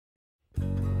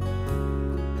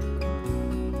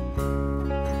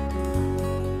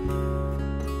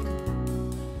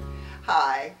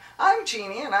Hi, I'm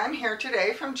Jeannie and I'm here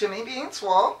today from Jimmy Beans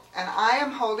Wool, and I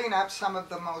am holding up some of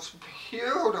the most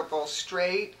beautiful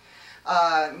straight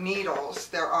needles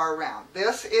there are around.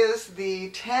 This is the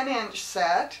 10-inch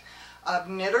set of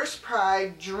Knitter's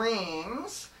Pride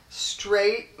Dreamz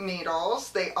straight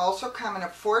needles. They also come in a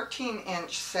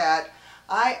 14-inch set.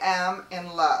 I am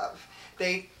in love.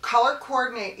 They color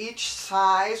coordinate each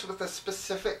size with a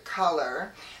specific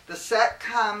color. The set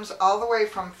comes all the way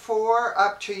from 4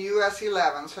 up to US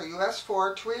 11, so US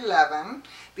 4 to 11.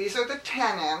 These are the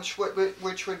 10-inch,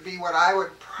 which would be what I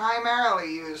would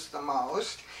primarily use the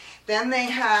most. Then they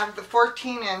have the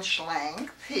 14-inch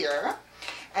length here.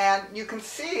 And you can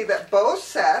see that both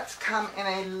sets come in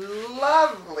a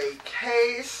lovely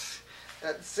case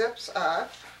that zips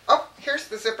up. Oh, here's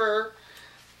the zipper.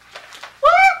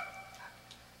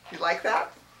 You like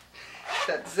that?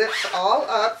 That zips all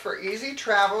up for easy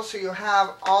travel, so you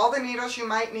have all the needles you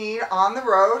might need on the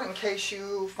road in case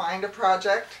you find a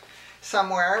project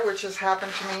somewhere, which has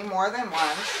happened to me more than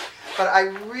once. But I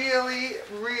really,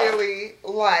 really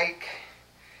like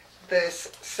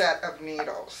this set of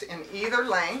needles in either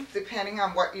length, depending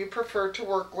on what you prefer to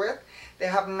work with. They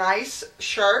have nice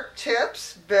sharp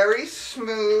tips, very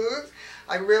smooth.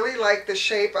 I really like the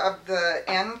shape of the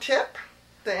end tip,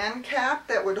 the end cap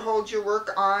that would hold your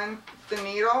work on the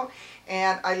needle,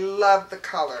 and I love the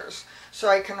colors.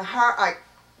 So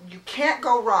you can't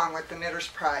go wrong with the Knitter's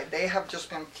Pride. They have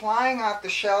just been flying off the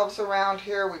shelves around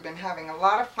here. We've been having a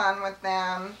lot of fun with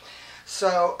them.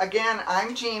 So again,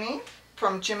 I'm Jeannie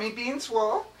from Jimmy Beans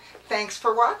Wool. Thanks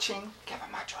for watching. Give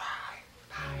them a try.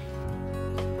 Bye.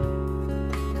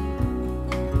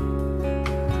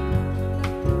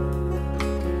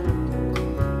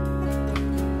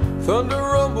 Thunder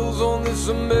rumbles on this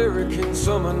American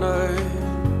summer night.